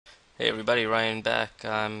Hey everybody, Ryan back.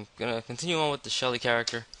 I'm gonna continue on with the Shelly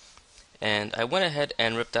character, and I went ahead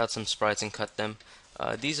and ripped out some sprites and cut them.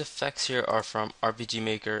 These effects here are from RPG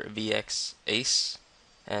Maker VX Ace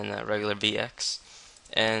and regular VX,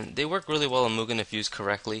 and they work really well in Mugen if used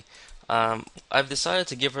correctly. I've decided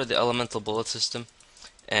to give her the elemental bullet system,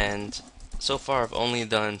 and so far I've only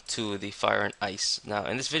done two, the fire and ice. Now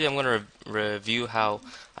in this video I'm going to review how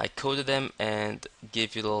I coded them and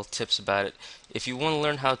give you little tips about it. If you want to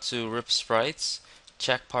learn how to rip sprites,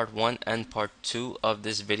 check part 1 and part 2 of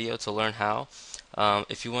this video to learn how.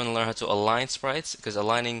 If you want to learn how to align sprites, because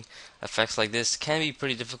aligning effects like this can be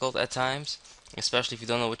pretty difficult at times, especially if you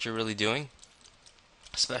don't know what you're really doing,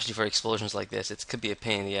 especially for explosions like this. It could be a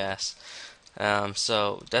pain in the ass.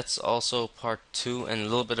 So that's also part 2 and a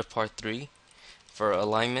little bit of part 3 for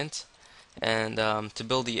alignment. And to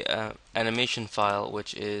build the animation file,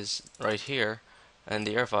 which is right here, and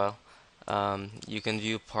the air file, you can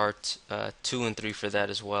view part 2 and 3 for that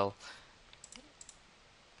as well.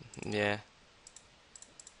 Yeah,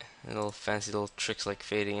 little fancy little tricks like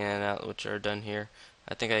fading in and out, which are done here.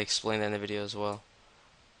 I think I explained that in the video as well.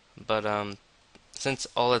 But since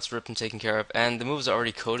all that's ripped and taken care of, and the moves are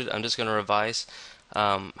already coded, I'm just going to revise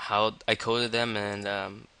how I coded them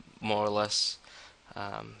and more or less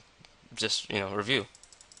just review.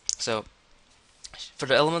 So for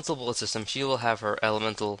the elemental bullet system, she will have her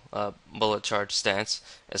elemental bullet charge stance,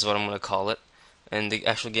 is what I'm going to call it, and the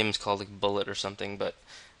actual game is called like bullet or something. But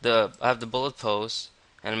I have the bullet pose,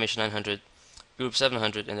 animation 900, group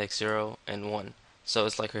 700, index 0 and 1. So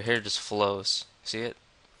it's like her hair just flows. See it?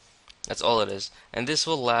 That's all it is, and this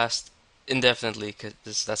will last indefinitely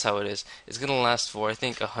because that's how it is. It's gonna last for I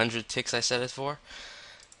think 100 ticks I set it for,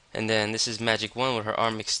 and then this is magic 1 with her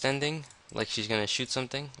arm extending like she's gonna shoot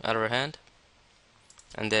something out of her hand,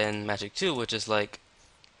 and then magic 2, which is like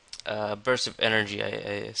a burst of energy. I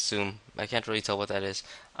assume I can't really tell what that is.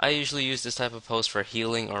 I usually use this type of pose for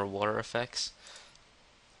healing or water effects.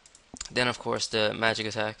 Then of course the magic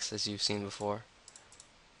attacks as you've seen before.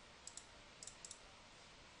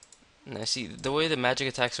 Now see, the way the magic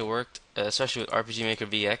attacks are worked, especially with RPG Maker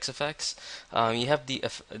VX effects, you have the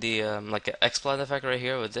like an exploit effect right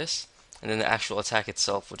here with this, and then the actual attack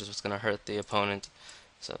itself, which is what's gonna hurt the opponent.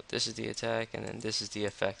 So this is the attack, and then this is the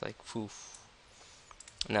effect, like poof.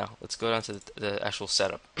 Now let's go down to the actual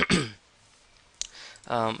setup.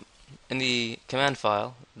 um, in the command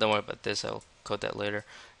file, don't worry about this, I'll code that later.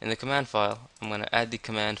 In the command file, I'm gonna add the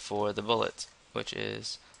command for the bullet, which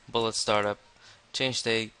is bullet startup, change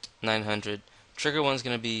state 900. Trigger 1 is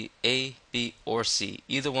going to be A, B, or C.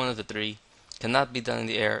 Either one of the three cannot be done in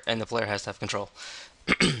the air, and the player has to have control.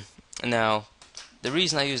 Now, the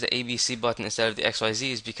reason I use the ABC button instead of the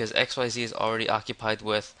XYZ is because XYZ is already occupied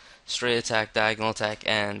with straight attack, diagonal attack,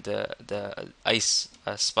 and the ice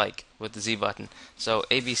spike with the Z button. So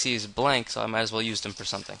ABC is blank, so I might as well use them for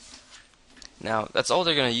something. Now, that's all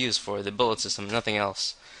they're going to use for the bullet system, nothing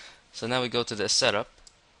else. So now we go to the setup,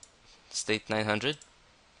 state 900.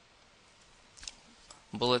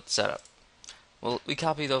 Bullet setup. Well, we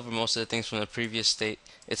copied over most of the things from the previous state.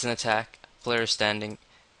 It's an attack, player is standing,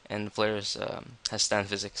 and the player has stand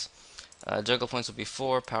physics. Juggle points will be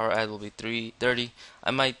 4, power add will be 30.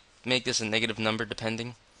 I might make this a negative number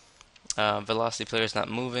depending. Velocity, player is not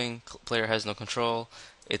moving, player has no control.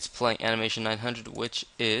 It's playing animation 900, which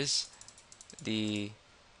is the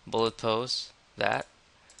bullet pose, that.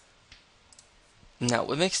 Now,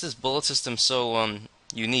 what makes this bullet system so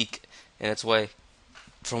unique in its way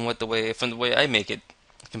from the way I make it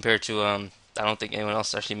compared to I don't think anyone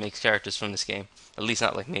else actually makes characters from this game, at least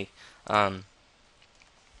not like me.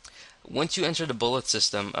 Once you enter the bullet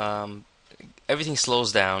system, everything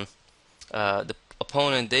slows down. The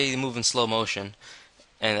opponent, they move in slow motion,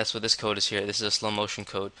 and that's what this code is here. This is a slow motion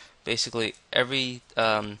code. Basically every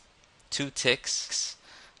 2 ticks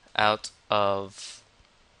out of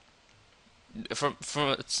from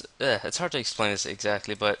it's hard to explain this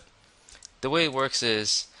exactly, but the way it works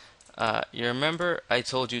is, you remember I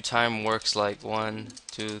told you time works like 1,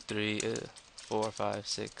 2, 3, 4, 5,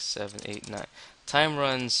 6, 7, 8, 9. Time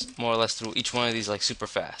runs more or less through each one of these like super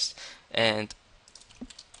fast. And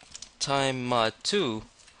time mod 2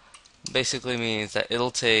 basically means that it'll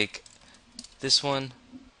take this one,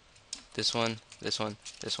 this one, this one,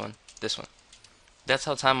 this one, this one. That's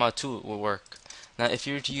how time mod 2 will work. Now if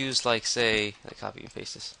you were to use like say, like copy and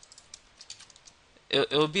paste this, it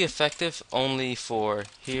will be effective only for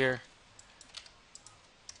here,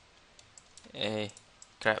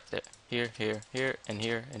 crap there, here, and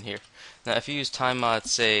here, and here. Now if you use time mod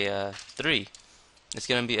say 3, it's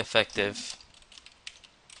going to be effective.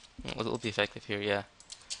 Well, it'll be effective here, yeah.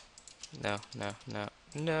 No,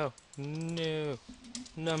 No, no,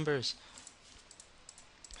 numbers.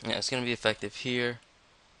 Yeah, it's gonna be effective here,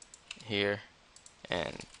 here,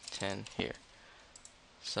 and 10 here.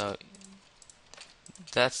 So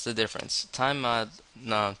that's the difference. Time mod,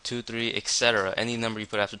 no, 2, 3, etc. Any number you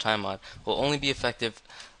put after time mod will only be effective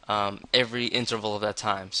every interval of that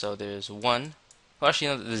time. So there's 1. Well, actually,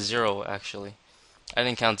 no, there's 0 actually. I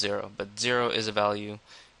didn't count 0, but 0 is a value,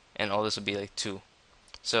 and all this would be like 2.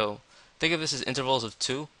 So think of this as intervals of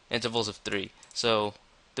 2, intervals of 3. So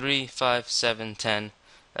 3, 5, 7, 10,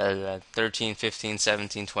 13, 15,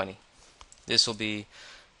 17, 20. This will be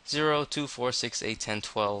 0, 2, 4, 6, 8, 10,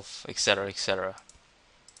 12, etc., etc.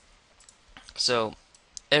 So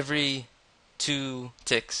every 2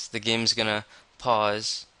 ticks, the game's gonna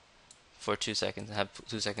pause for 2 seconds and have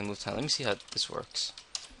 2-second move time. Let me see how this works.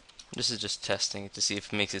 This is just testing it to see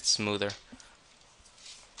if it makes it smoother.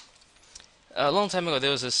 A long time ago,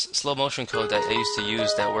 there was this slow motion code that I used to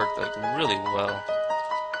use that worked like really well.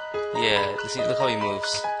 Yeah, you see, look how he moves.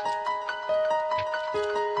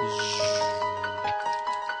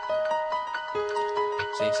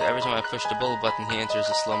 See, so every time I push the bullet button, he enters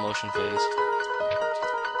a slow motion phase.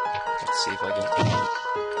 Let's see if I can.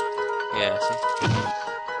 Yeah, see?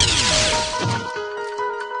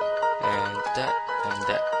 And that.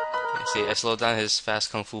 Yeah, see, I slowed down his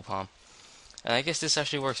fast kung fu palm. And I guess this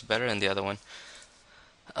actually works better than the other one.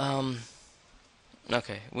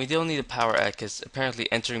 Okay, we don't need a power add because apparently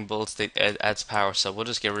entering bullet state adds power, so we'll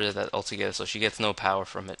just get rid of that altogether so she gets no power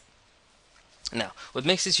from it. Now, what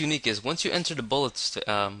makes this unique is once you enter the bullet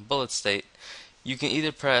state, you can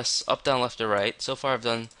either press up, down, left, or right. So far I've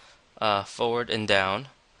done forward and down.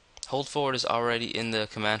 Hold forward is already in the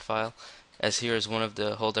command file, as here is one of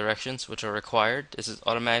the hold directions which are required. This is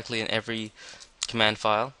automatically in every command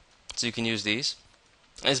file, so you can use these.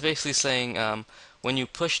 It's basically saying when you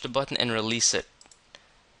push the button and release it,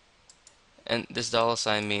 and this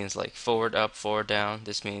 $ means like forward up, forward down.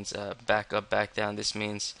 This means back up, back down. This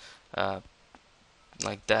means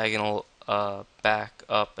like diagonal back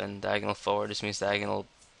up and diagonal forward. This means diagonal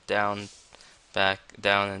down, back,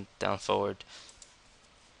 down, and down forward.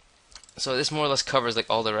 So this more or less covers like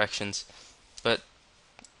all directions, but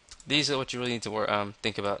these are what you really need to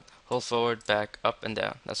think about. Hold forward, back, up, and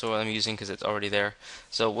down. That's what I'm using because it's already there.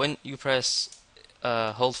 So when you press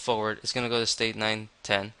hold forward, it's going to go to state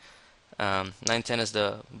 910. 910 is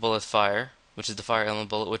the bullet fire, which is the fire element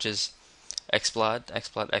bullet, which is explode,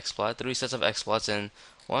 explode, explode. 3 sets of explodes and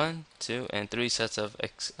 1, 2, and 3 sets of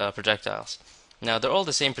projectiles. Now they're all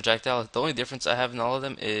the same projectile. The only difference I have in all of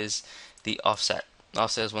them is the offset.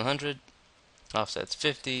 Offset is 100, offset is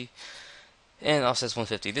 50, and offset is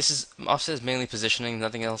 150. This is offset is mainly positioning,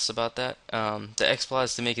 nothing else about that. The exploit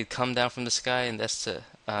is to make it come down from the sky, and that's to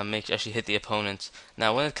actually hit the opponent.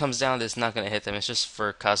 Now when it comes down, it's not going to hit them. It's just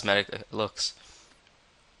for cosmetic looks.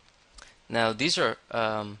 Now these are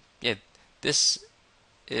yeah, this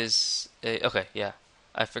is okay, yeah.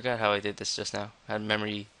 I forgot how I did this just now. I had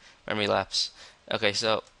memory lapse. Okay,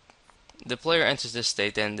 so the player enters this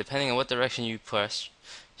state, and depending on what direction you push,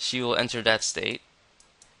 she will enter that state.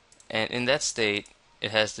 And in that state,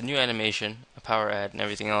 it has the new animation, a power add, and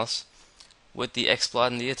everything else, with the exploit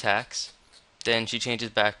and the attacks. Then she changes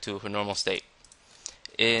back to her normal state.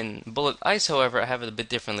 In Bullet Ice, however, I have it a bit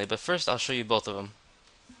differently, but first I'll show you both of them.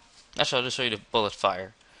 Actually, I'll just show you the Bullet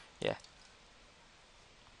Fire. Yeah.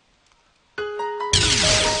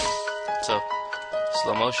 So,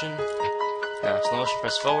 slow motion. Now, slow motion,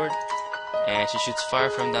 press forward, and she shoots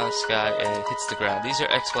fire from down the sky and it hits the ground. These are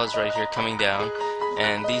exploits right here coming down,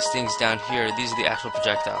 and these things down here, these are the actual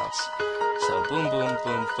projectiles. So, boom, boom,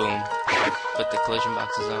 boom, boom. Put the collision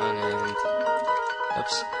boxes on and...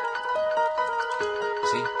 Oops.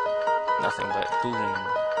 See? Nothing but boom.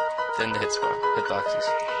 Then the hitboxes.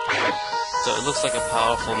 So it looks like a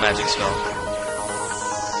powerful magic spell.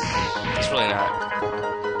 It's really not.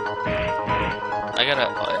 I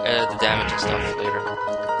gotta edit the damage and stuff later.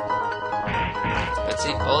 But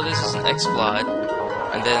see, all of this is an exploit,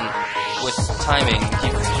 and then with timing,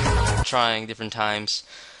 you keep trying different times,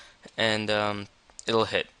 and it'll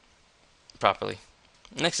hit properly.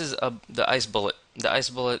 Next is the ice bullet. The ice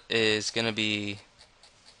bullet is gonna be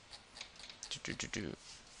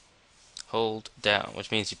hold down,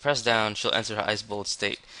 which means you press down, she'll enter her ice bullet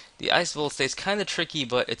state. The ice bullet state's kind of tricky,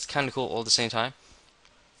 but it's kind of cool all at the same time.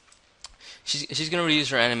 She's going to reuse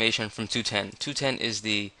her animation from 210. 210 is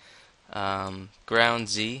the ground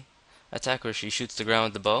Z attack where she shoots the ground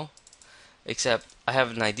with the bow. Except I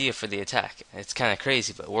have an idea for the attack. It's kind of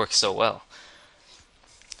crazy, but it works so well.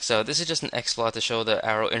 So this is just an exploit to show the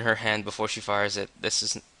arrow in her hand before she fires it. This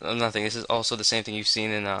is nothing. This is also the same thing you've seen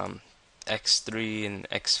in X3 and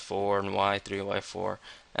X4 and Y3 and Y4,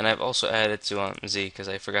 and I've also added to Z because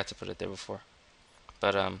I forgot to put it there before.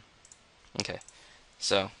 But okay,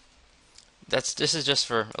 so this is just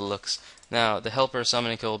for looks. Now the helper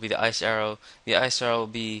summoning code will be the ice arrow. The ice arrow will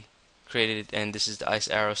be created, and this is the ice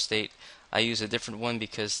arrow state. I use a different one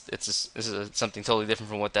because this is something totally different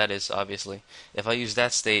from what that is. Obviously, if I use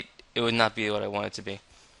that state, it would not be what I want it to be.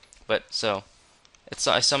 But so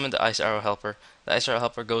I summoned the ice arrow helper. The ice arrow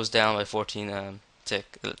helper goes down by 14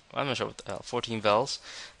 tick. I'm not sure what the hell, 14 vels,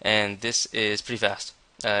 and this is pretty fast.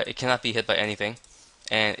 It cannot be hit by anything,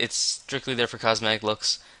 and it's strictly there for cosmetic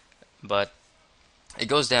looks. But it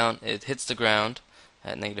goes down, it hits the ground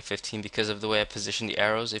at negative 15 because of the way I position the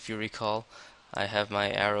arrows. If you recall, I have my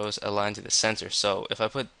arrows aligned to the center. So if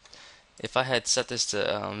I had set this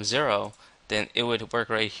to 0, then it would work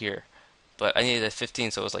right here. But I needed a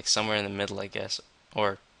 15, so it was like somewhere in the middle, I guess,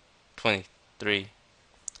 or 23.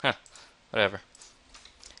 Huh, whatever.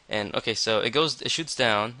 And okay, so it shoots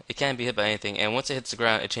down. It can't be hit by anything, and once it hits the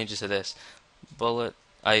ground, it changes to this: bullet,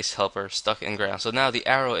 ice, helper, stuck in ground. So now the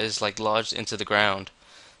arrow is like lodged into the ground,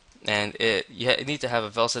 and you need to have a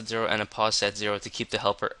vel set 0 and a pause set 0 to keep the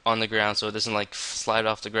helper on the ground, so it doesn't like slide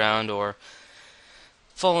off the ground or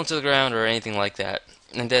fall into the ground or anything like that.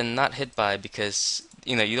 And then not hit by, because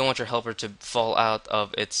you don't want your helper to fall out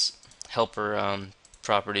of its helper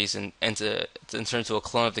properties and to turn into a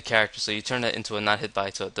clone of the character. So you turn that into a not hit by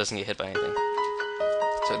so it doesn't get hit by anything.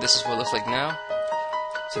 So this is what it looks like now.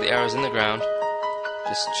 So the arrow's in the ground,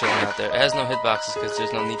 just chilling out there. It has no hitboxes because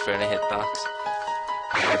there's no need for any hitbox.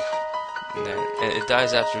 And then it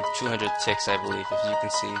dies after 200 ticks, I believe, if you can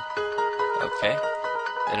see. Okay,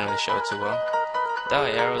 they didn't really show it too well.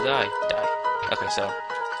 Die, arrow, die, die. Okay, so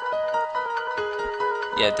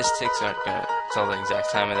yeah, these ticks aren't gonna tell the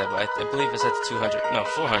exact time of that, but I believe it's at 200. No,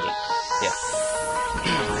 400.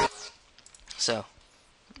 Yeah. So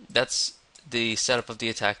that's the setup of the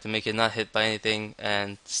attack to make it not hit by anything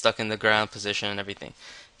and stuck in the ground position and everything.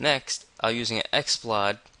 Next, I'm using an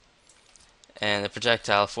X-Plod and a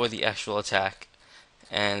projectile for the actual attack,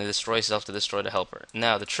 and it destroys itself to destroy the helper.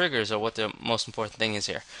 Now, the triggers are what the most important thing is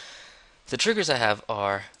here. The triggers I have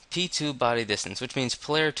are P2 body distance, which means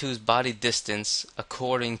player 2's body distance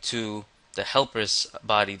according to the helper's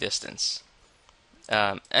body distance.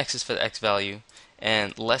 X is for the X value,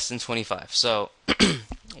 and less than 25. So,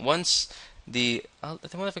 once I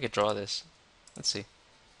wonder if I could draw this. Let's see.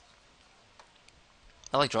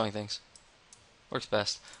 I like drawing things. Works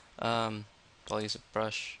best. I'll use a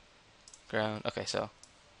brush. Ground. Okay, so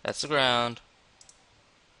that's the ground.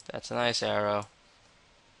 That's a nice arrow.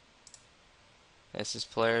 This is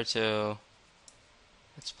player 2.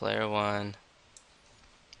 That's player 1.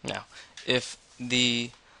 Now, if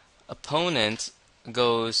the opponent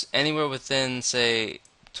goes anywhere within, say,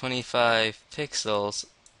 25 pixels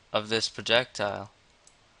of this projectile,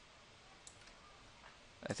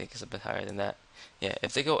 I think it's a bit higher than that. Yeah,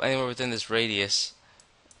 if they go anywhere within this radius,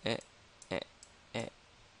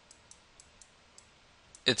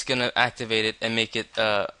 it's gonna activate it and make it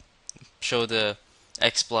show the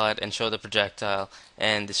X-Plod and show the projectile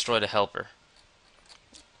and destroy the helper.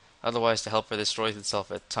 Otherwise, the helper destroys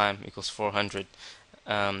itself at time equals 400.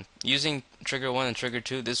 Using trigger 1 and trigger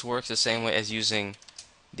 2, this works the same way as using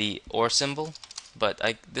the OR symbol, but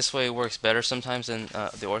this way works better sometimes than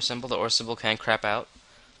the OR symbol. The OR symbol can crap out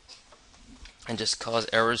and just cause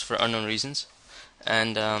errors for unknown reasons.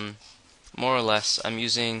 And more or less, I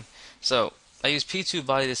use P2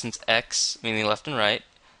 body distance X, meaning left and right,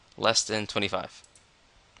 less than 25.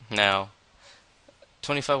 Now,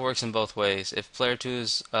 25 works in both ways. If player 2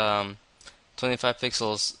 is 25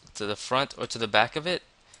 pixels to the front or to the back of it,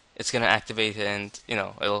 it's going to activate and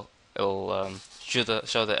it'll show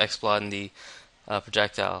the X-Plod and the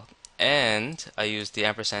projectile. And I use the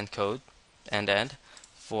ampersand code and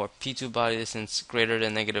for P2 body distance greater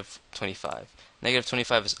than negative 25. Negative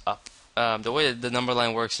 25 is up. The way the number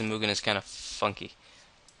line works in Mugen is kind of funky,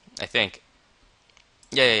 I think.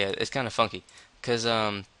 Yeah, it's kind of funky because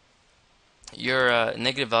your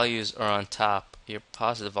negative values are on top, your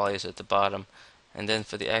positive values are at the bottom, and then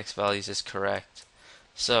for the X values is correct.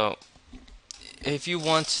 So if you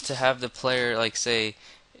want to have the player, like, say,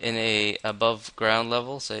 in a above ground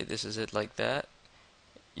level, say this is it like that,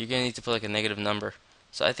 you're gonna need to put like a negative number.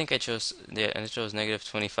 So I think I chose, yeah, and it chose negative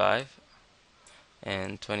 25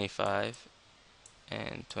 and 25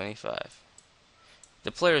 and 25.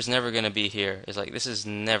 The player is never gonna be here. It's like, this is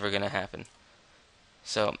never gonna happen.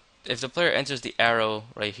 So if the player enters the arrow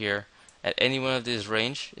right here at any one of these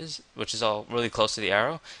ranges, which is all really close to the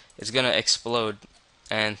arrow, it's gonna explode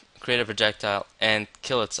and create a projectile and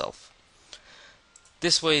kill itself.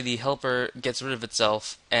 This way the helper gets rid of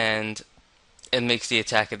itself and it makes the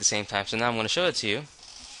attack at the same time. So now I'm going to show it to you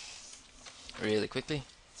really quickly.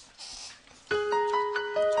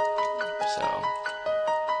 So,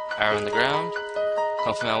 arrow on the ground,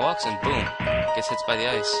 Kung Fu Man walks, and boom, gets hit by the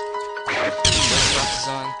ice. Boxes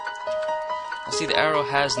on. I see the arrow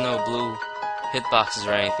has no blue hitboxes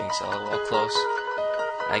or anything, so I'll walk close.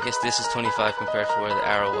 I guess this is 25 compared to where the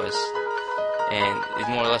arrow was. And it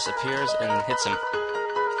more or less appears and hits him.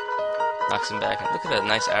 Knocks him back. And look at that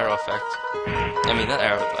nice arrow effect. I mean, not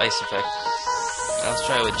arrow, ice effect. Now let's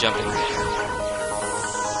try it with jumping.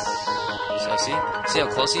 So see how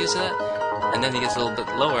close he is to that? And then he gets a little bit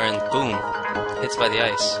lower and boom, hits by the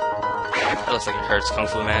ice. That looks like it hurts, Kung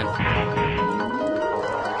Fu Man.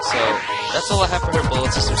 So that's all I have for her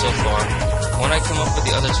bullet system so far. When I come up with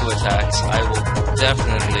the other two attacks, I will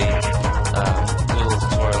definitely do a little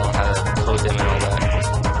tutorial on how to code them and all that.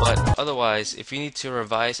 But otherwise, if you need to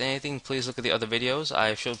revise anything, please look at the other videos.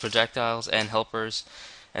 I showed projectiles and helpers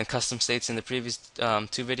and custom states in the previous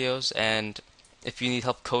two videos. And if you need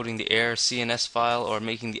help coding the air CNS file or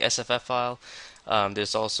making the SFF file,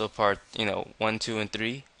 there's also part 1, 2, and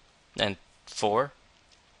 3, and 4.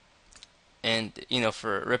 And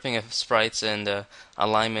for ripping of sprites and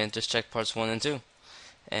alignment, just check parts 1 and 2.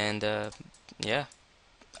 And yeah,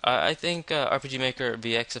 I think RPG Maker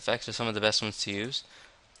VX effects are some of the best ones to use,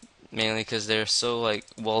 mainly because they're so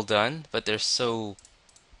well done, but they're so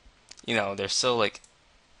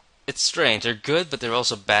it's strange. They're good, but they're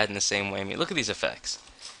also bad in the same way. I mean, look at these effects.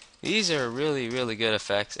 These are really, really good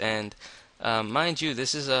effects, and mind you,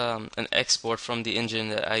 this is an export from the engine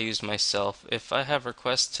that I use myself. If I have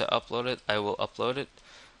requests to upload it, I will upload it.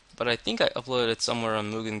 But I think I uploaded it somewhere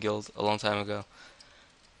on Mugen Guild a long time ago.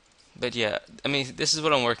 But yeah, I mean, this is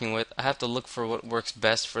what I'm working with. I have to look for what works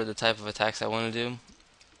best for the type of attacks I want to do.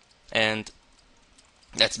 And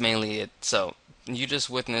that's mainly it. So, you just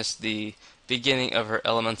witnessed the beginning of her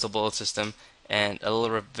elemental bullet system and a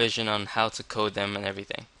little revision on how to code them and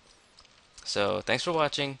everything. So, thanks for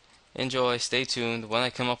watching. Enjoy, stay tuned. When I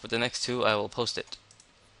come up with the next two, I will post it.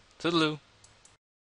 Toodaloo!